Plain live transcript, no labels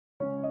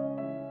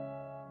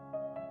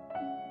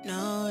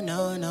No,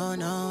 no, no,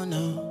 no,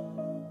 no.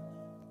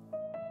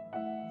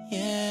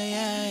 Yeah,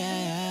 yeah, yeah,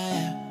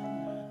 yeah,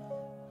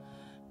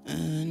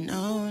 yeah.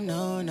 No,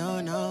 no,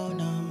 no, no,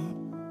 no.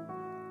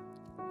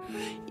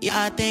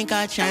 Yeah, I think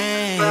I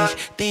changed.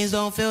 Things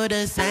don't feel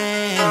the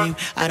same.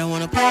 I don't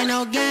wanna play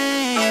no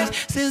games.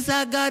 Since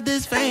I got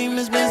this fame,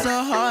 it's been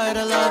so hard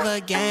to love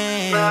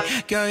again.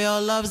 Girl, your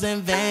love's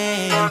in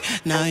vain.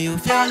 Now you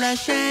feel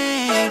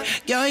ashamed.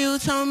 Girl, you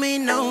told me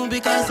no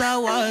because I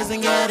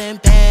wasn't getting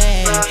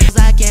paid. 'Cause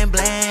I can't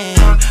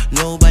blame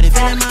nobody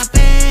feeling my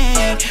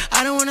pain.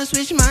 I don't wanna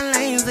switch my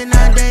lanes and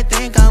now they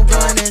think I'm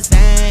going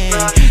insane.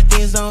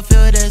 Things don't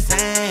feel the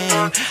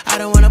same. I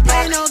don't wanna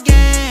play no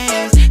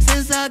games.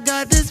 Since I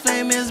got this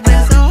fame, it's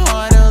been so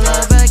hard to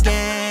love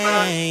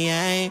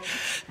again.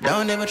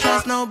 Don't ever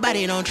trust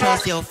nobody, don't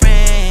trust your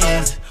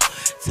friends.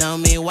 Tell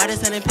me why they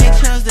sending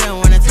pictures, they don't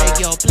wanna take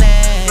your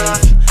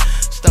place.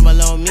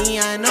 Stumble on me,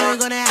 I know you're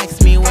gonna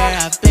ask me where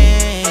I've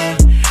been.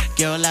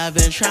 Girl, I've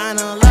been trying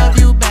to love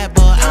you back,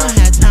 but I don't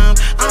have time,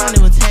 I don't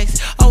even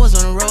text. Always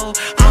on the road,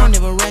 I don't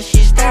even rush.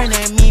 She's staring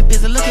at me,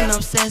 busy looking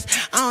obsessed.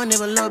 I don't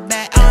even look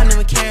back, I don't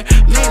even care.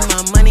 Make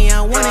my money,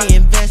 I wanna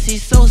invest.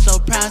 He's so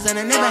proud, and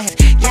I never had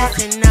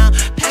yes and now.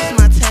 Pass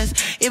my test,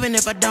 even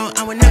if I don't,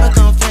 I would never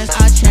confess.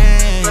 I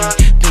change,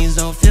 things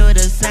don't feel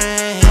the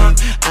same.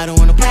 I don't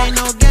wanna play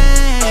no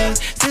games.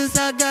 Since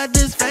I got this